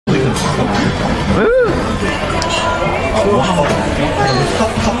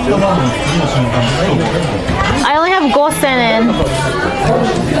I only have gosen.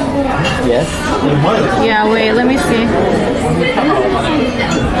 Yes. Yeah, wait, let me see.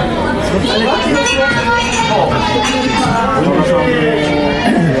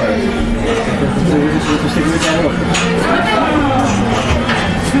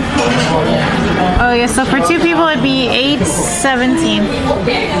 Oh yeah, so for 2 people it'd be 8.17.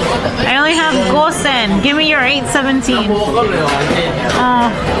 I only have gosen. Give me your 8.17. Oh,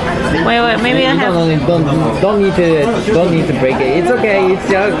 wait, maybe I have. Don't need to break it. It's okay. It's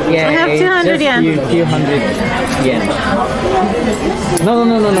just yeah. I have 200 yen. Few hundred yen. No.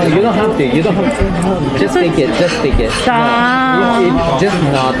 You don't have to. Just take it. Just take it. Stop. No, it's just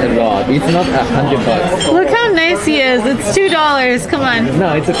not a lot. It's not $100. Look how nice he is. It's $2. Come on.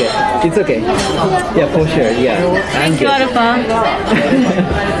 No, it's okay. It's okay. Yeah, for sure. Yeah. Thank you, Arupa.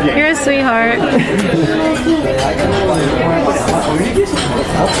 You're a sweetheart.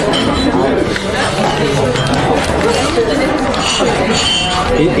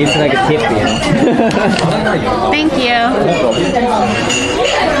 It's like a tip, you know. Thank you.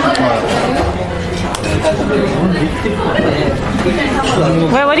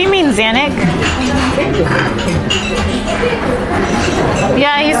 Wait, what do you mean, Zanuck?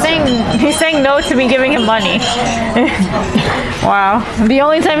 Yeah, he's saying no to me giving him money. Wow, the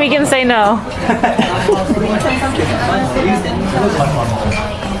only time he can say no.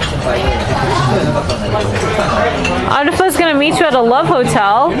 Arupa's gonna meet you at a love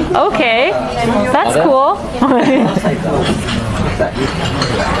hotel. Okay, that's cool.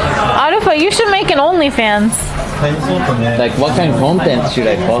 Arupa, you should make an OnlyFans. Like, what kind of content should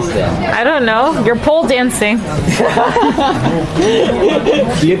I post then? I don't know. You're pole dancing.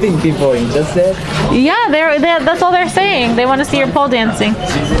 Do you think people are interested? Yeah, that's all they're saying. They want to see your pole dancing.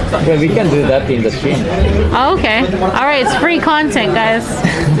 Well, we can do that in the stream. Oh, okay. All right, it's free content, guys.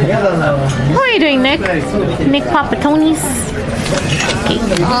 How are you doing, Nick? Nick Papatonis.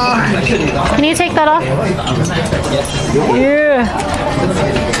 Okay. Can you take that off? Yeah.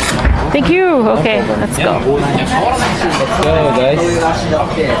 Thank you. Okay, let's go. Let's go, guys.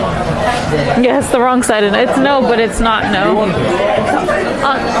 Yeah, it's the wrong side. It's no, but it's not no.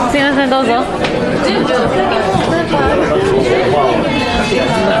 Sumimasen, どうぞ.